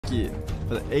thank you.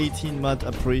 For the 18-month,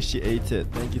 appreciate it.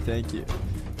 Thank you, thank you.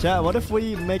 Chat, what if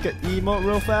we make an emote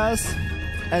real fast?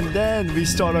 And then we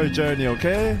start our journey,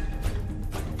 okay?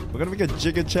 We're gonna make a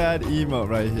Giga Chad emote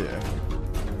right here.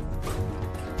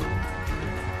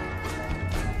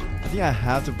 I think I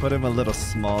have to put him a little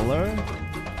smaller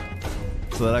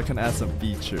so that I can add some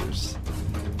features.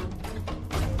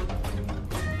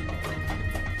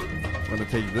 I'm gonna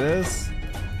take this.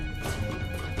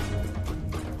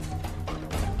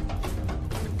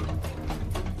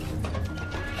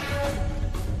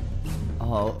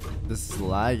 Oh, this is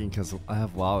lagging because I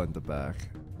have WoW in the back.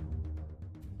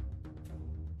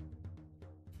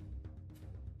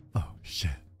 Oh,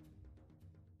 shit.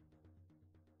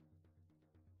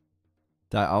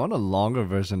 I want a longer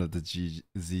version of the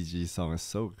ZG song. It's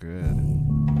so good.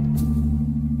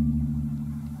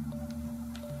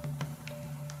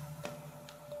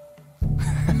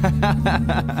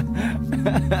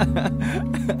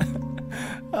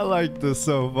 I like this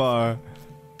so far.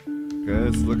 Okay,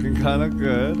 it's looking kind of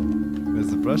good.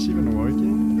 Is the brush even working?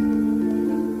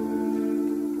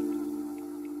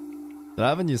 I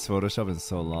haven't used Photoshop in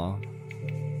so long.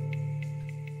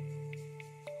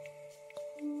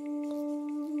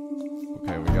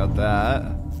 Okay, we got that.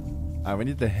 Alright, we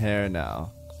need the hair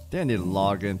now. I think I need to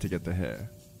log in to get the hair.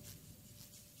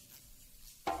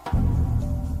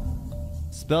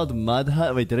 Spelled Mud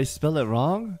Hut. Wait, did I spell it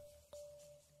wrong?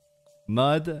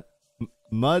 Mud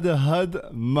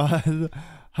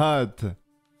Hut.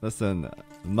 Listen,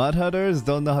 Mud Hutters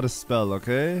don't know how to spell,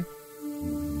 okay?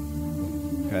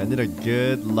 Okay, I need a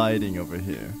good lighting over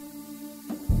here.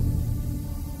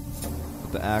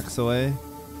 Put the axe away.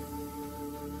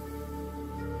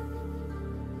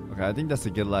 Okay, I think that's a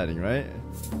good lighting, right?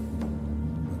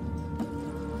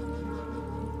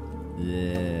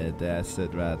 Yeah, that's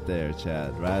it right there,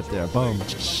 Chad. Right there. Boom.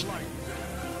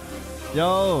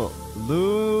 Yo,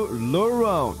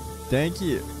 Luron, thank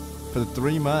you for the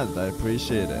 3 months. I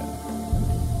appreciate it.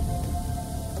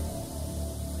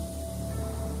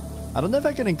 I don't know if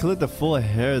I can include the full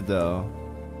hair though.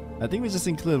 I think we just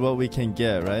include what we can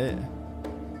get, right?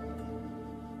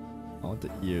 I want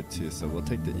the ear too, so we'll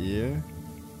take the ear.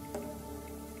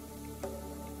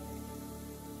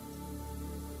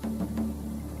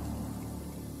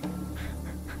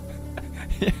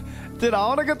 Dude, I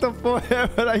want to get the full hair,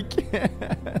 but I can't.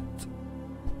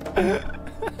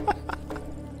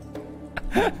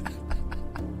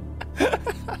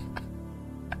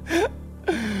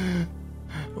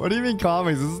 What do you mean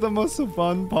comics? This is the most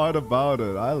fun part about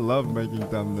it. I love making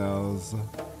thumbnails.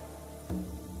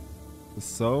 It's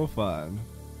so fun.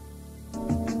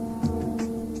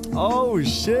 Oh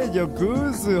shit, yo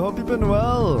Guzu, hope you've been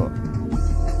well.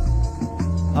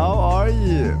 How are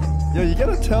you? Yo, you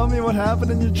gotta tell me what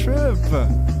happened in your trip.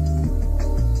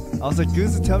 I was like,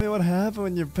 Guzu, tell me what happened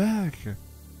when you're back.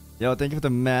 Yo, thank you for the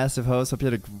massive host. Hope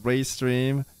you had a great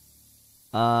stream.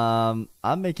 I'm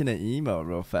making an emo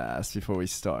real fast before we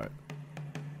start.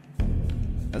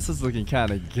 This is looking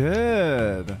kind of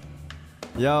good.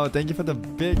 Yo, thank you for the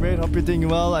big raid. Hope you're doing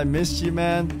well. I missed you,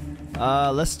 man.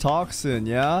 Let's talk soon,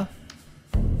 yeah?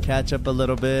 Catch up a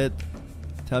little bit.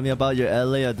 Tell me about your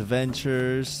LA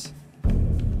adventures.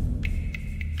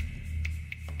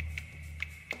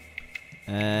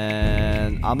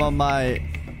 And I'm on my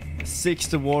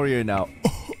 6th warrior now.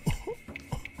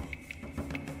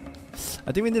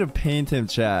 I think we need to paint him,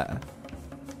 chat.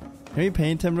 Can we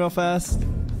paint him real fast?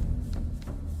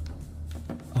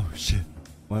 Oh shit.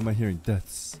 Why am I hearing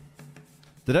deaths?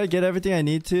 Did I get everything I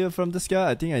need to from this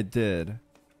guy? I think I did.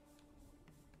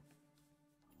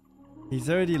 He's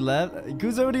already left?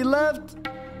 Goose already left?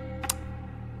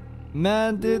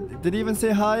 Man, did he even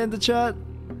say hi in the chat?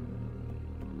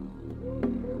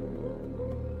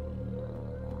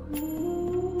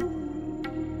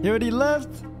 He already left?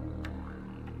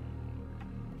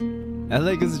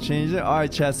 LA gets to change it?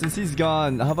 Alright chat, since he's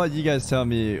gone, how about you guys tell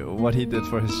me what he did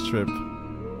for his trip?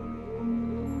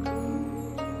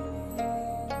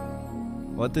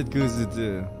 What did Guzu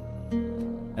do?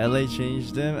 LA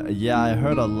changed him? Yeah, I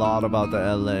heard a lot about the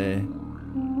LA.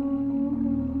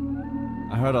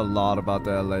 I heard a lot about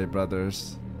the LA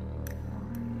brothers.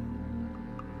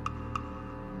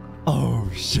 Oh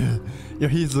shit. Yo,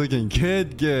 he's looking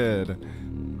good.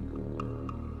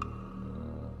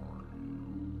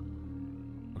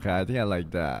 Okay, I think I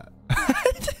like that.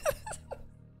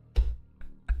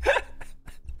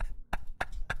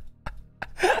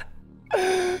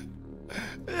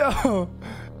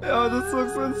 Yo, this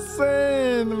looks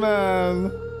insane,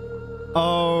 man.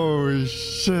 Oh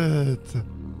shit.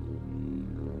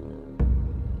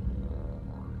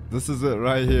 This is it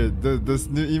right here. This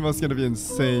new emote's gonna be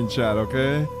insane, chat,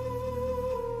 okay?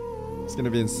 It's gonna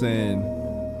be insane.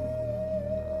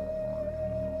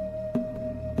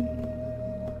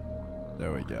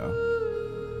 There we go.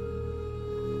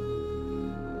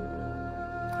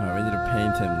 Alright, we need to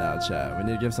paint him now, chat. We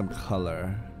need to give some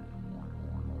color.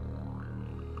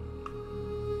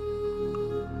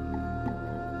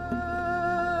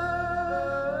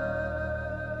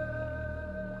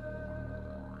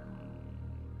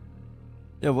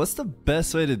 Yeah, what's the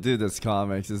best way to do this,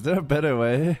 comics? Is there a better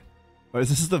way? Or is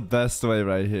this the best way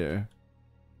right here?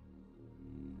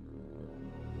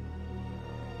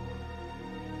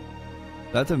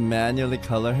 Do I have to manually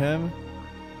color him?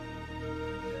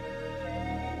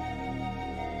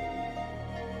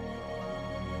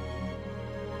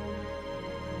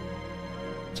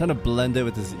 Trying to blend it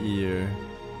with his ear.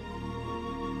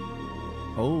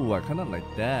 Oh, I kinda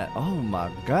like that. Oh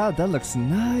my god, that looks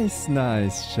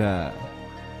nice, chat.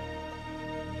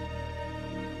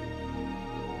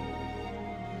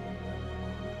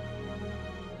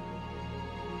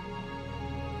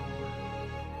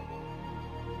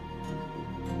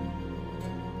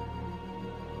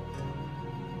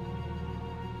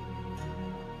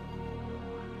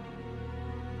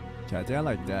 Okay, I think I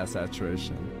like that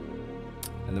saturation.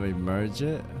 And then we merge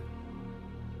it.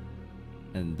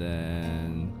 And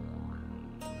then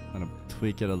I'm gonna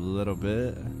tweak it a little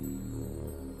bit.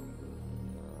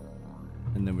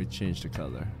 And then we change the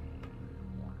color.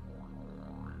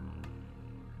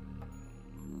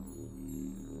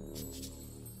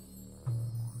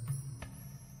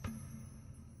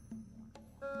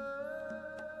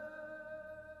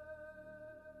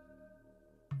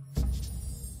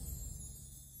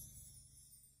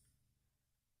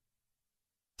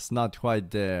 It's not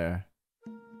quite there.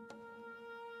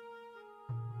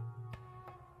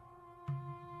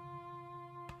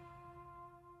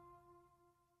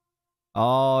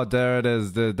 Oh, there it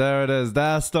is, dude. There it is.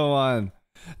 That's the one.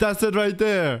 That's it right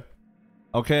there.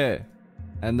 Okay.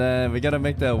 And then we gotta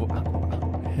make the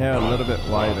hair a little bit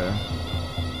wider.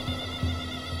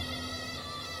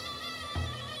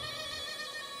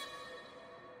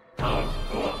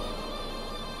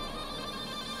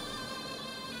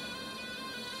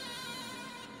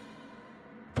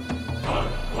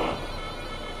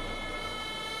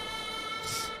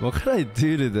 What could I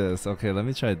do to this? Okay, let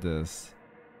me try this.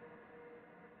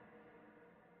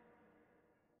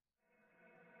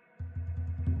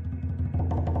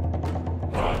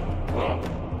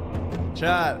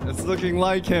 Chat, it's looking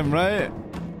like him, right?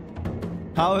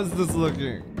 How is this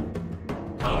looking?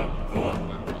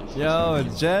 Yo,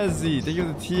 Jazzy, thank you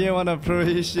for the tea. I wanna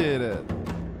appreciate it.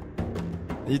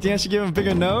 You think I should give him a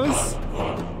bigger nose?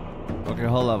 Okay,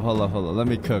 hold up. Let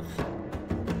me cook.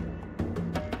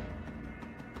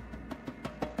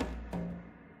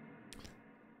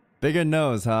 Bigger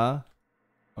nose, huh?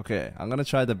 Okay, I'm gonna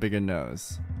try the bigger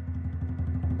nose.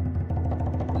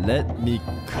 Let me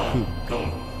cook.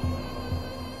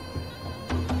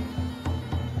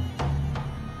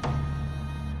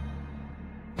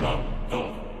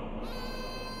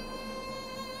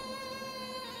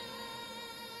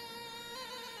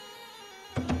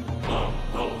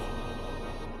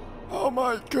 Oh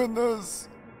my goodness.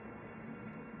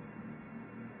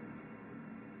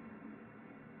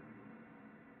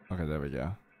 Okay, there we go.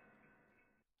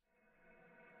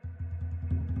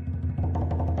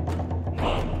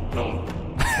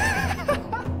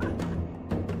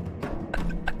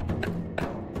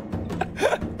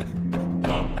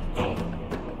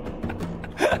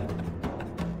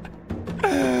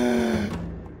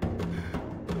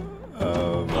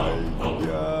 Oh my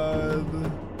god.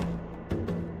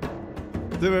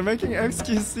 Dude, we're making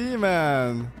XQC,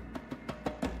 man.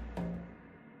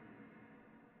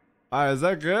 Alright, is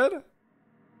that good?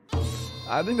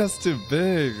 I think that's too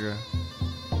big.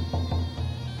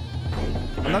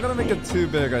 I'm not gonna make it too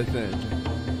big, I think.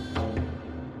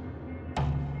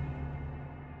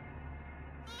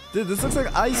 Dude, this looks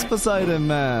like Ice Poseidon,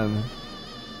 man.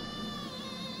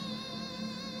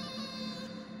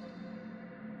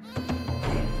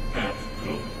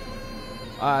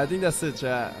 Alright, I think that's it,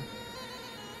 chat.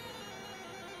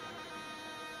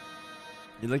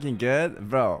 You looking good?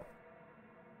 Bro.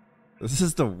 This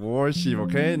is the war chief,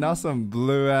 okay? Not some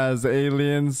blue ass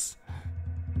aliens.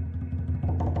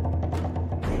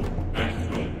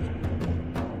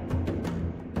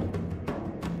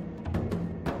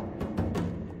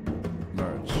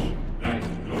 Merge.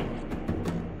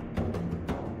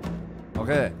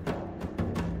 Okay.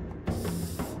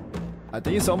 I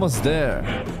think it's almost there.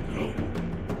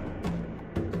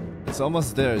 It's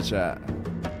almost there, chat.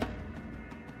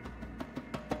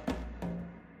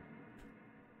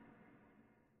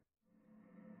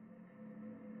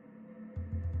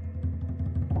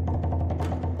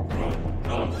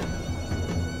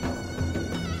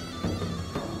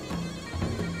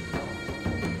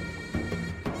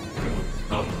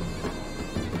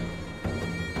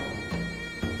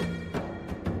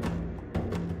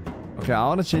 Okay, I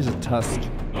want to change the tusk.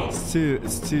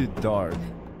 It's too dark.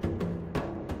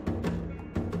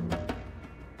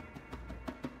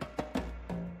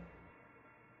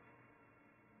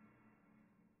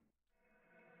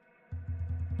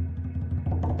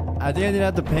 I think I need to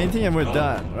add the painting and we're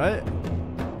done, right?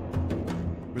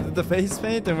 We did the face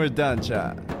paint and we're done,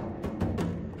 chat.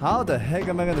 How the heck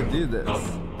am I gonna do this?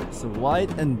 It's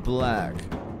white and black.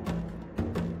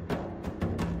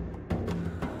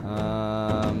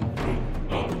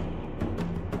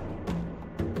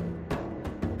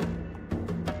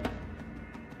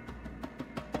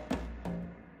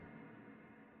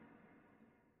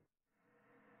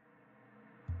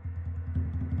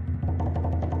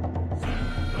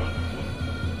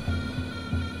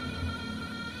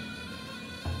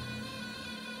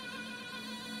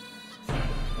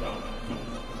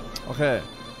 Okay,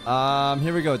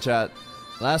 here we go, chat.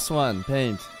 Last one,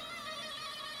 paint.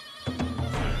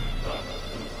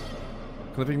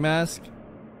 Clipping mask.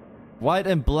 White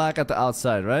and black at the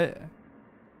outside, right?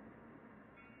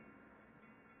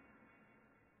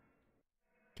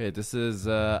 Okay, this is,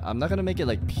 I'm not gonna make it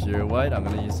like pure white. I'm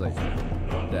gonna use like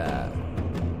that.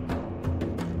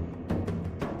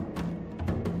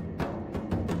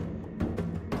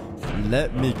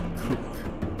 Let me cook.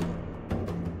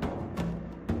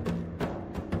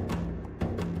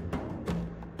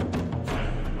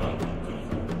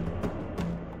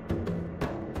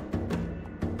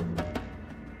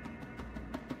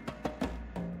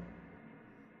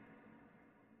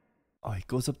 Oh, it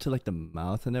goes up to like the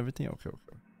mouth and everything? Okay,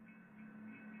 okay.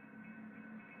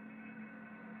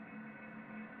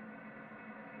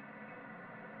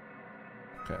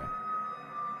 Okay.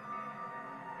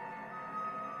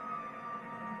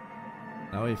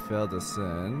 Now we fill this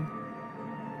in.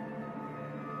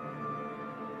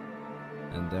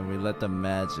 And then we let the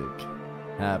magic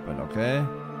happen, okay?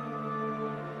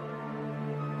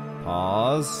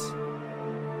 Pause.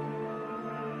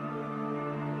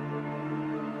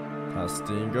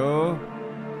 Castingo.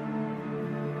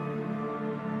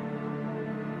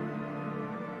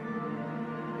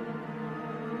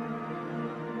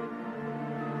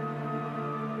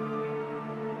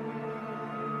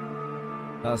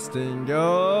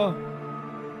 Castingo.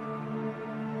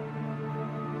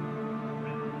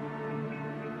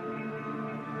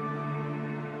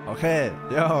 Okay,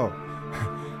 yo.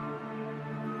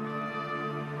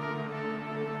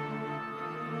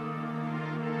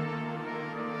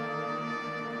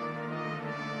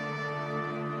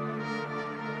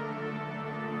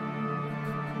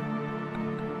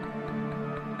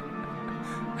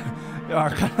 Yo, I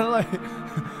kinda like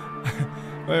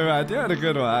wait, I think I had a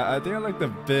good one. I think I like the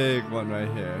big one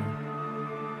right here.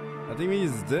 I think we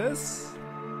use this.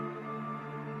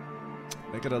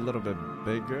 Make it a little bit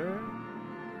bigger.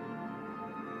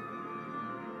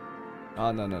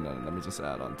 Oh, no. Let me just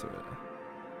add on to it.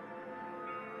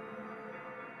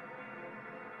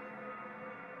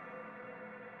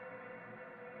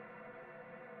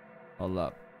 Hold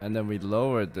up. And then we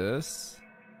lower this.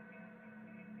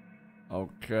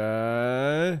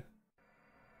 Okay.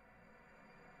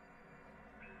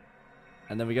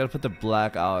 And then we gotta put the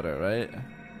black outer, right?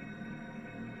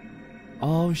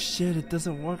 Oh shit, it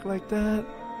doesn't work like that?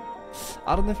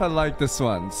 I don't know if I like this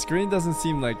one. Screen doesn't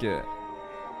seem like it.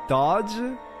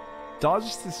 Dodge? Dodge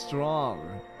is too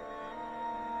strong.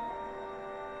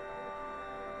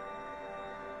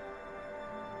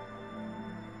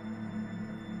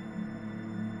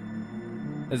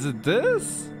 Is it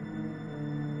this?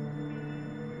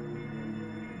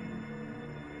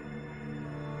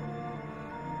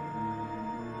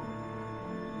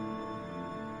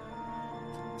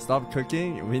 Stop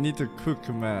cooking? We need to cook,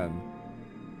 man.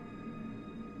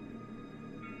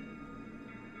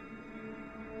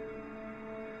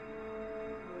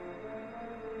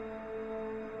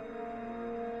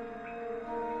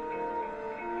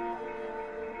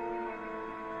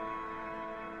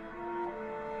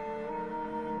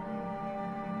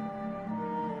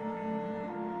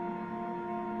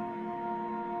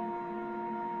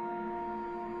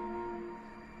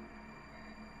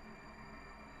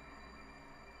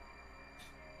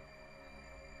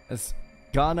 It's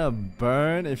gonna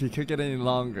burn if you cook it any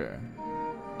longer.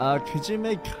 Could you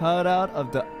make cutout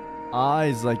of the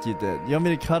eyes like you did? You want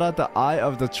me to cut out the eye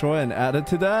of the Troy and add it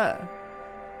to that?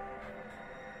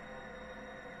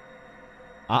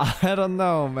 I don't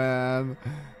know, man.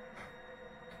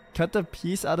 Cut the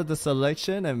piece out of the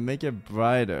selection and make it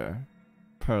brighter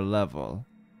per level.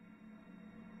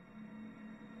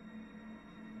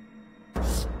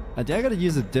 I think I gotta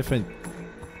use a different...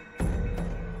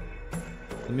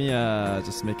 Let me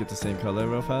just make it the same color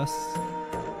real fast.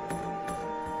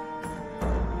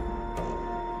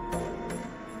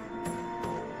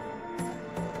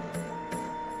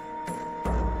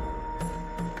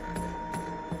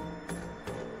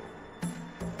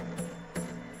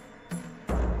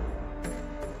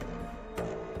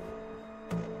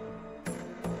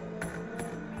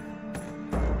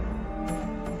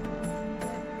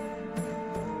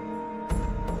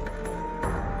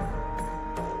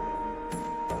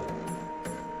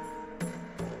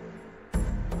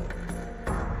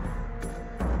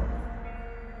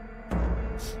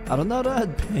 I don't know how to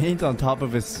add paint on top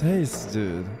of his face,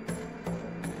 dude.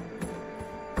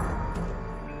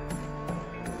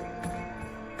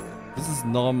 This is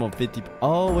normal 50.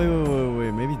 Oh,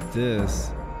 wait. Maybe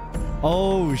this.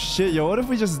 Oh, shit. Yo, what if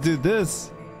we just do this?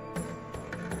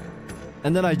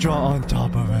 And then I draw on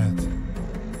top of it.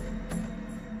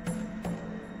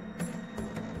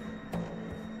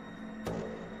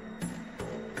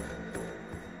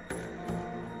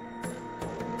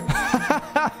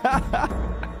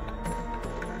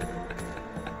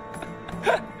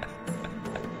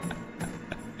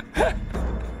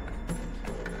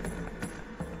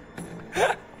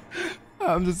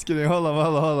 I'm just kidding. Hold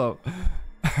up.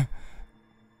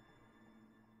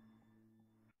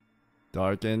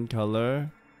 Darken color.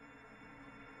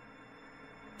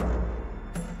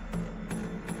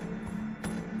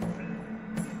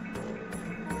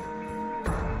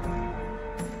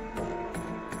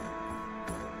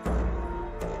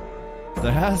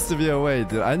 There has to be a way,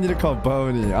 dude. I need to call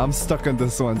Boney. I'm stuck on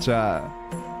this one, chat.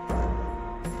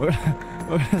 We're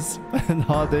gonna spend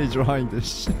all day drawing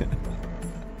this shit.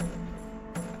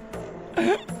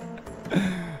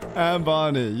 And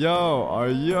Bonnie, yo, are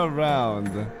you around?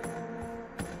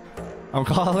 I'm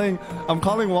calling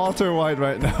Walter White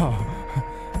right now.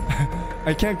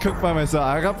 I can't cook by myself.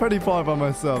 I got pretty far by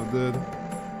myself, dude.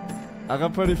 I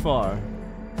got pretty far.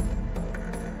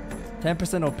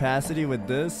 10% opacity with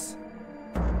this.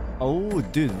 Oh,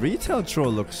 dude, retail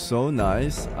troll looks so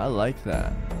nice. I like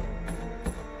that.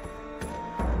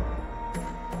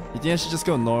 You think I should just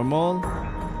go normal?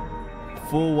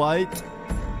 Full white?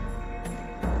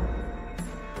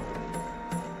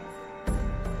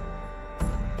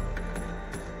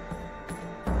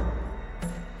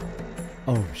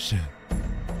 Oh shit.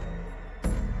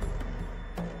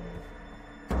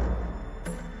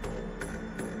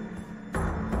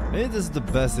 Maybe this is the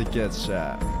best it gets,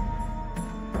 chat.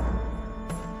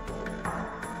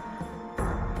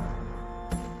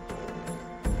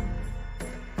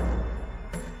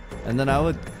 And then I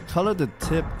would color the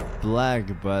tip black,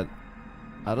 but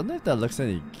I don't know if that looks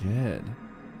any good.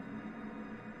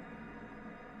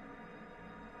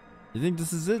 You think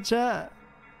this is it, chat?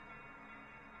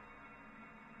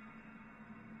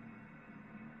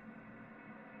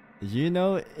 You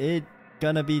know it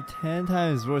gonna be 10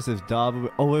 times worse if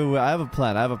Dabu... Oh wait, I have a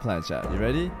plan, chat. You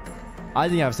ready? I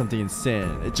think I have something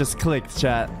insane. It just clicked,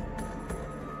 chat.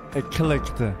 It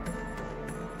clicked.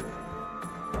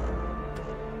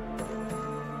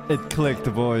 It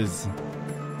clicked, boys.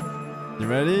 You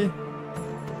ready?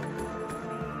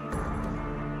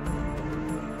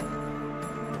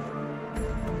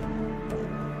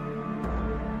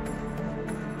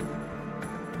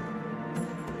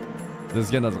 This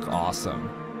is gonna look awesome.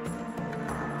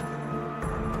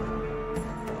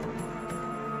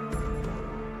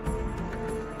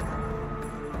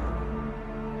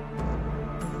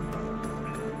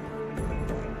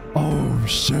 Oh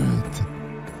shit.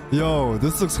 Yo,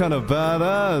 this looks kind of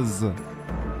badass.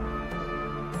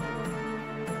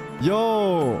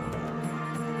 Yo.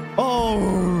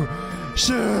 Oh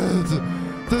shit.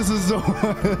 This is so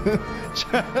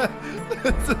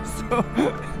this is so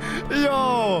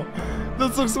yo.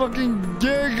 This looks fucking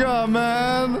giga,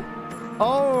 man.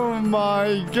 Oh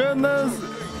my goodness.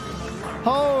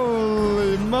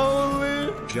 Holy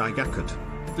moly. Gigacut.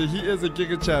 Dude, he is a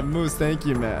giga chat. Moose, thank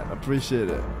you, man. Appreciate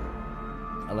it.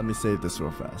 Let me save this real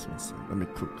fast. Let's see. Let me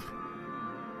cook.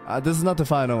 This is not the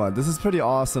final one. This is pretty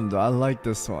awesome, though. I like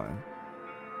this one.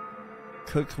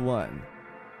 Cook one.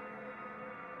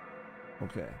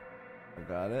 Okay. I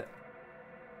got it.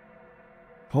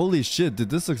 Holy shit, dude.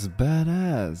 This looks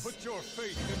badass.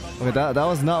 Okay, that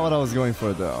was not what I was going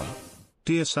for, though.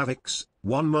 Dear Savix,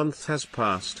 1 month has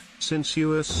passed since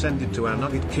you ascended to our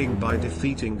Nugget King by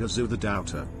defeating Gazu the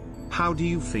Doubter. How do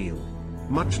you feel?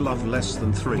 Much love, less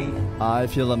than 3. I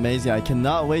feel amazing. I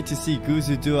cannot wait to see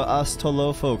Guzu do a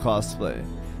Astolofo cosplay.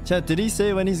 Chat, did he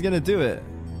say when he's gonna do it?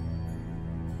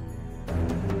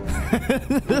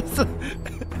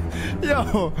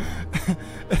 Yo!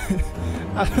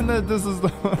 I don't know if this is the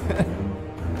one.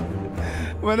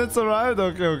 When it's arrived?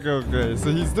 Okay. So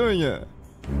he's doing it.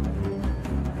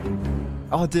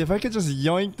 Oh, dude, if I could just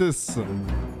yoink this.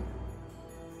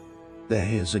 There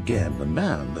he is again, the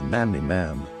man, the manly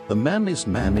man. The manliest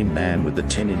manly man with the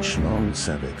 10-inch schlong,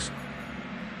 Savix.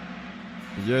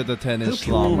 You're the 10-inch Hope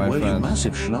you all schlong, my were friend. a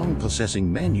massive schlong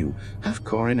possessing menu. Half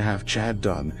Corin, half Chad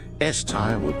Dunn.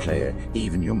 S-Tire player.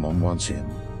 Even your mom wants him.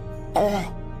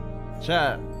 Oh!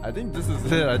 Chat, I think this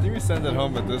is it. I think we send it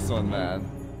home with this one, man.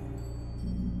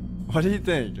 What do you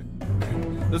think?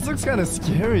 This looks kind of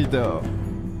scary, though.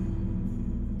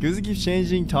 Goosey keeps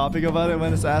changing topic about it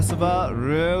when it's asked about.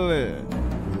 Really?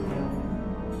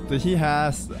 So he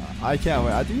has. I can't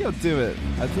wait. I think he'll do it.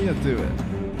 I think he'll do it.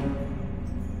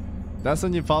 That's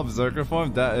when you pop Zerker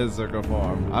form? That is Zerker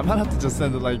form. I might have to just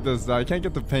send it like this though. I can't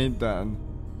get the paint done.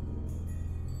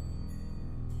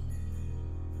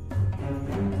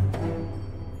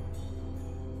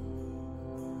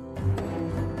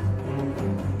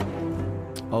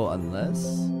 Oh,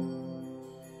 unless...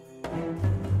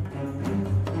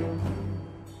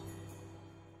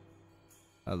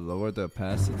 I lower the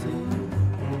opacity?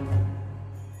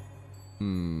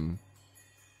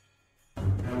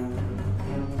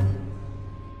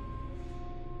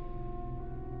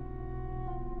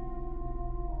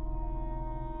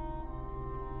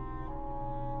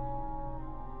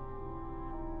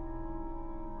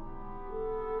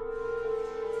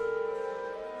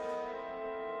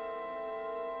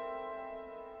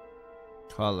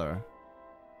 Color.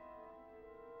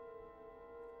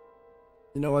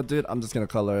 You know what, dude? I'm just gonna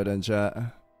color it in chat.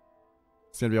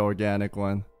 It's gonna be an organic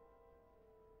one.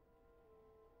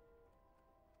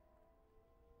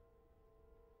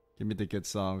 Give me the good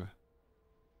song.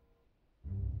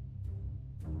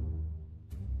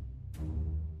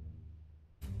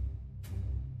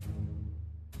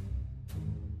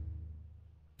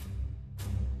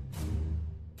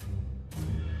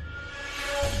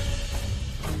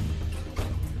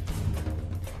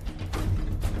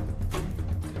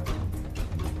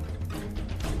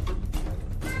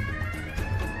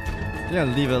 Yeah,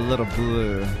 leave it a little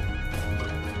blue.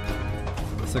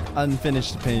 It's like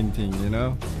unfinished painting, you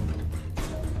know?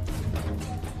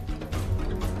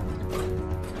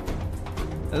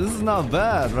 This is not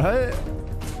bad, right?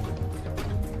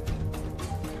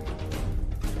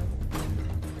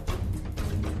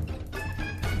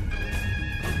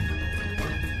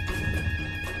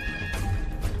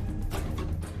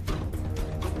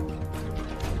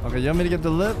 Okay, you want me to get the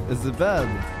lip? Is it bad?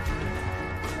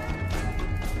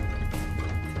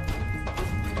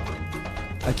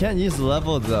 I can't use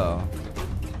level though.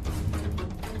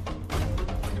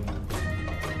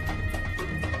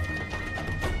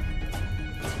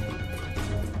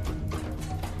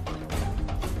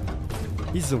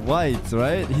 He's white,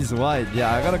 right? He's white.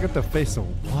 Yeah, I gotta get the face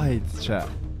white, chat.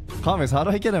 Comics, how do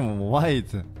I get him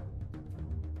white?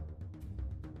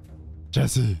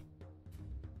 Jesse.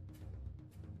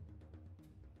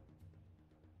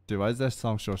 Dude, why is that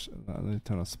song so... Let me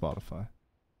turn on Spotify.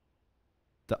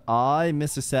 The eye,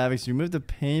 Mr. Savix. Remove the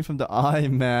pain from the eye,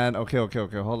 man. Okay.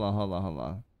 Hold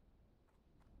on.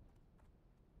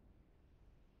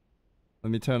 Let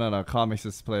me turn on our comics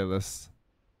playlist.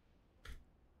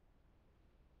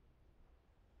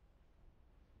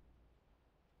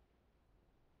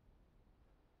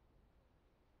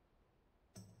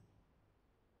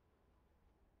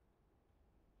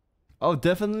 Oh,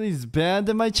 definitely is banned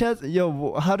in my chat.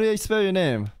 Yo, how do I spell your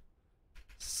name?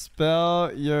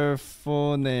 Spell your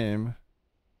full name.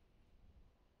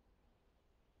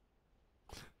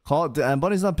 Call the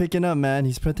Amboni's not picking up, man.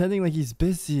 He's pretending like he's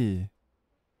busy.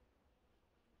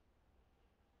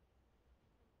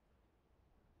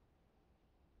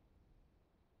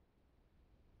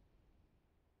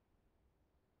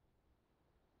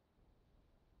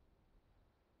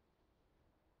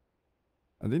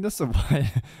 I think that's a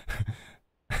why.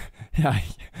 Yeah,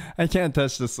 I can't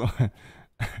touch this one.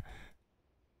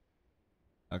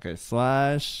 Okay,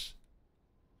 slash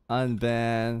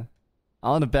unban. I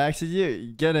want to backseat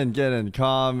you. Get in.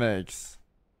 Comics.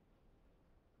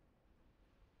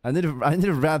 I need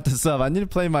to wrap this up. I need to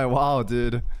play my WoW,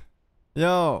 dude.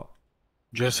 Yo,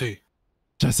 Jesse.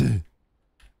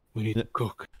 We need to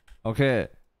cook. Okay.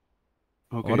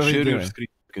 Okay, What are we share your doing? screen.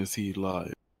 You can see it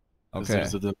live. 'Cause Okay.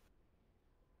 there's a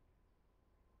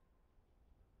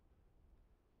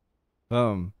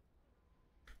Boom.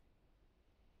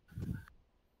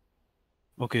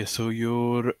 Okay, so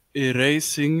you're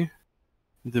erasing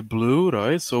the blue,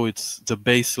 right? So it's the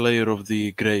base layer of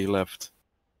the gray left.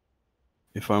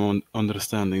 If I'm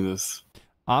understanding this.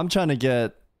 I'm trying to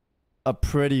get a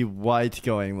pretty white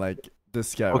going, like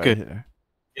this guy Okay. right here.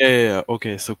 Yeah.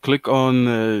 Okay, so click on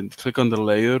the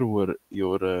layer where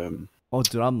your Oh,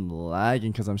 dude, I'm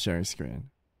lagging because I'm sharing screen.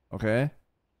 Okay.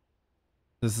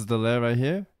 This is the layer right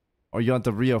here. Or you want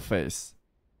the real face?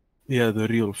 yeah, the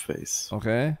real face.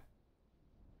 Okay.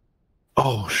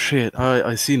 Oh shit!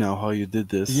 I see now how you did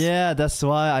this. Yeah, that's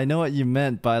why I know what you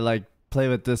meant by like play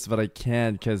with this, but I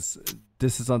can't because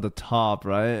this is on the top,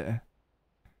 right?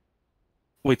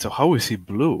 Wait, so how is he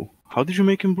blue? How did you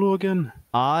make him blue again?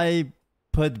 I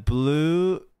put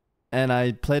blue and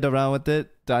I played around with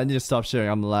it. I need to stop sharing.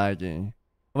 I'm lagging.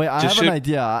 Wait, I Just have an share-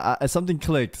 idea. Something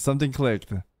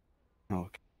clicked.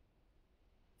 Okay.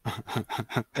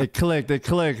 It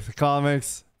clicked,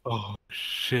 comics. Oh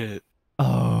shit.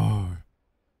 Oh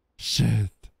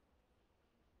shit.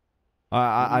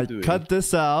 I doing? cut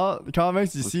this out.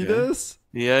 Comics, you see Okay. this?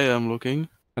 Yeah, I'm looking.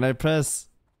 And I press.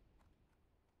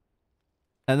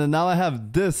 And then now I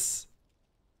have this.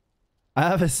 I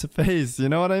have his face, you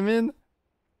know what I mean?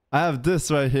 I have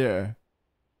this right here.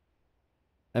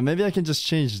 And maybe I can just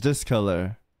change this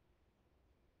color.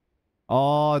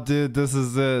 Oh, dude, this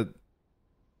is it.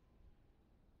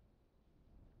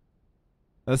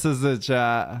 This is it,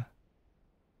 chat.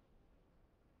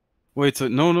 Wait, so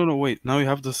no, wait. Now you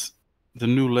have this, the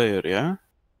new layer, yeah?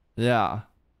 Yeah.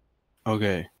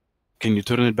 Okay. Can you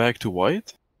turn it back to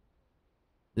white?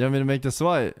 You want me to make this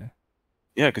white?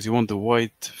 Yeah, because you want the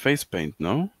white face paint,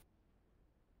 no?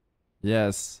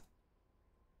 Yes.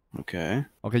 Okay.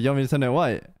 Okay, you want me to turn it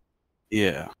white?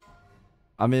 Yeah.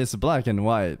 I mean, it's black and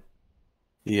white.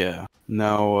 Yeah.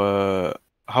 Now,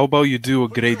 how about you do a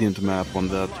gradient map on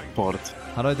that part?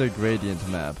 How do I do a gradient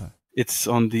map? It's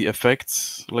on the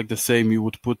effects, like the same you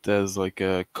would put as like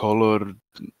a color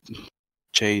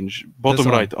change. Bottom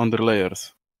one? right, under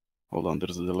layers. Hold on,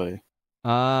 there's a delay.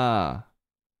 Ah.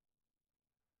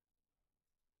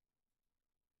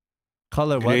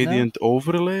 Color what now? Gradient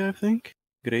overlay, I think?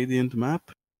 Gradient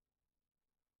map?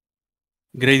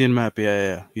 Gradient map,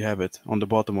 yeah. You have it on the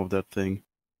bottom of that thing.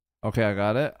 Okay, I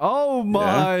got it. Oh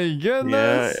my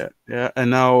goodness. Yeah.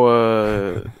 And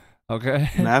now Okay.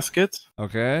 mask it.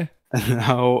 Okay. And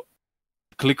now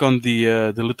click on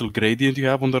the little gradient you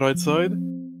have on the right side.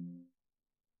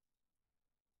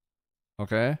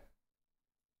 Okay.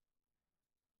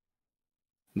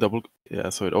 Double, yeah,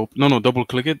 so it open. No, double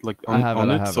click it like on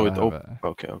it, so it open.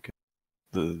 Okay.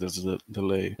 There's the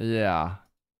delay. Yeah.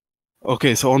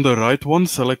 Okay, so on the right one,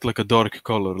 select like a dark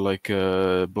color, like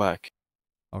black.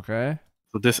 Okay.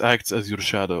 So this acts as your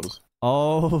shadows.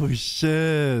 Oh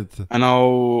shit. And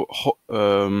now,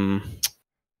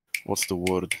 what's the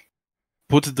word?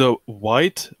 Put the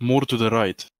white more to the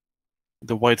right.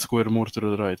 The white square more to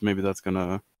the right. Maybe that's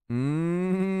gonna.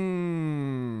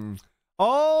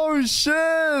 Oh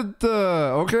shit.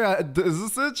 Okay, is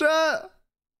this it, chat?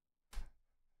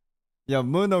 Yeah,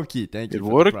 Munoki, thank you. It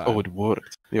worked. Oh, it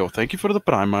worked. Yo, thank you for the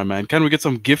prime, my man. Can we get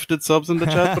some gifted subs in the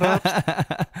chat, perhaps?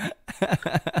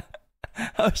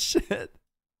 Oh shit.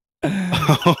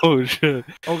 Oh shit.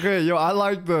 Okay, yo, I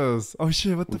like this. Oh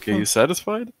shit, what the fuck? Okay, you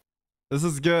satisfied? This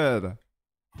is good.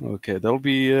 Okay, that'll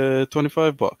be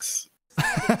 $25.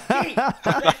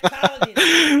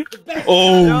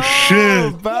 Oh Yo,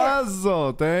 shit!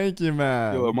 Basil, thank you,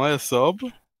 man. Yo, am I a sub?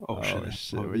 Oh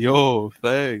shit. Yo,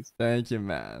 thanks. Thank you,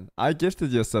 man. I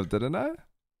gifted you a sub, didn't I?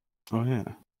 Oh yeah.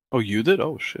 Oh, you did?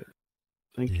 Oh shit.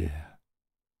 Thank you.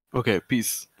 Okay,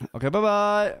 peace. Okay,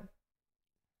 bye-bye.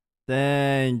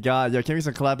 Thank God. Yo, can we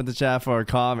some clap in the chat for a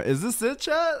comment? Is this it,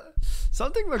 chat?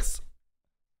 Something looks...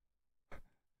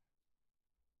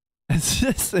 Is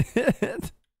this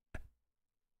it?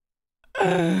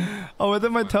 Oh, where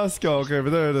did my tusk go? Okay,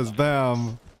 but there it is.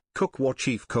 Bam. Cook what,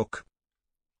 Chief Cook?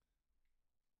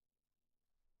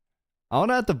 I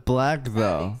want to add the black,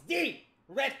 though.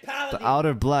 Red Paladin, the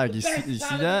outer black. You best see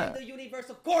paladin that? in the universe,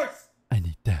 of course. I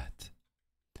need that.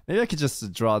 Maybe I could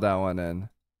just draw that one in.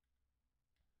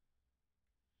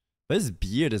 But his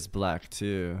beard is black,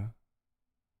 too.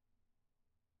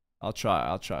 I'll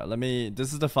try. Let me...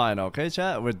 This is the final, okay,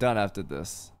 chat? We're done after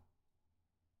this.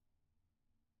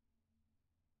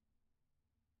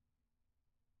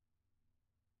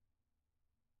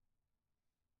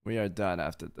 We are done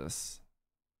after this.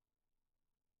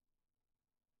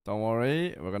 Don't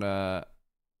worry. We're gonna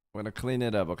clean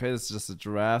it up, okay? This is just a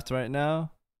draft right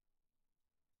now.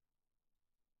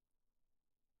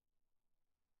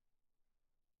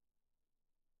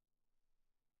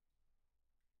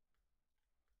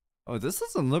 Oh, this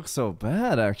doesn't look so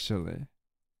bad, actually.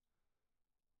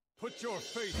 Put your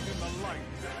faith in the light.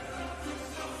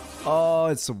 Oh,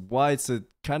 it's white, so it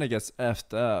kind of gets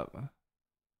effed up.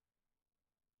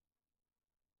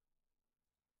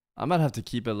 I might have to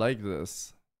keep it like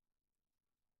this.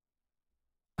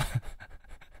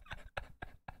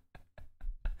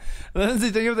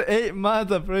 Lindsay, thank you for the 8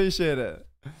 months. Appreciate it.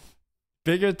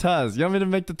 Bigger tusk. You want me to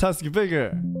make the tusk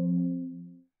bigger?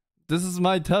 This is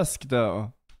my tusk,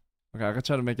 though. Okay, I can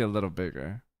try to make it a little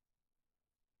bigger.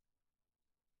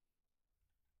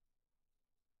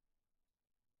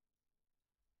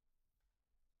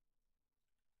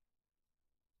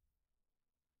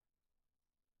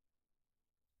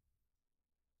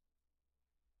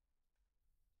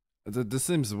 This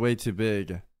seems way too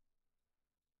big.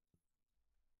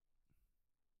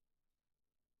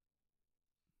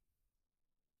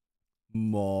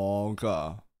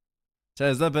 Monka.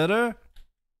 Chat, is that better?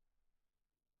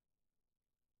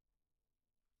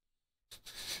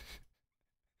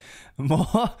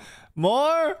 More?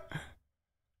 More?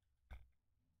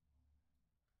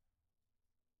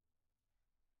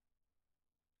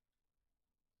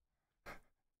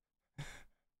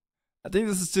 I think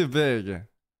this is too big.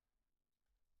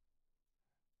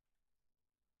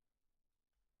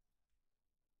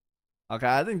 Okay,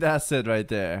 I think that's it right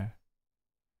there.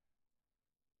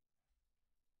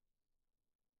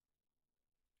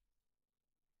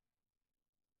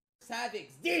 Savix,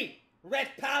 the Red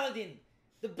Paladin,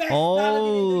 the best paladin in the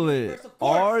Holy universe, of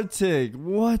course. Arctic,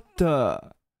 what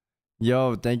the?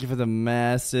 Yo, thank you for the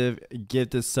massive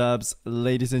gifted subs,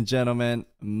 ladies and gentlemen.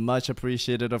 Much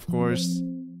appreciated, of course.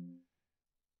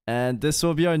 And this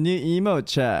will be our new emote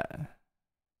chat.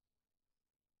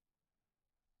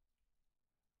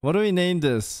 What do we name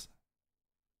this?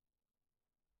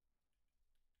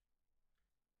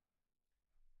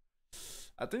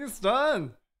 I think it's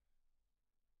done.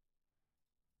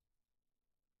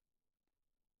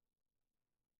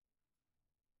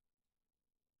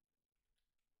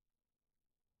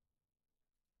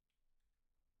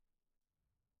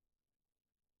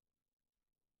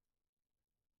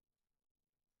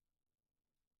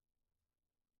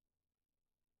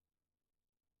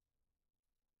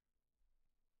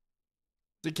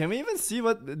 Dude, can we even see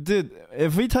what... Dude,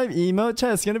 if we type emote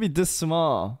chat, it's gonna be this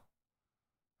small.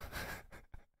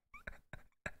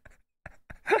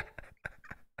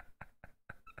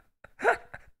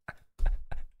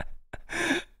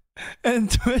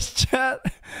 And Twitch chat,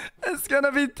 it's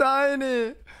gonna be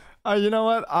tiny. You know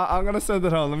what? I'm gonna send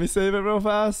it home. Let me save it real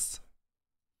fast.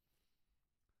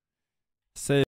 Save.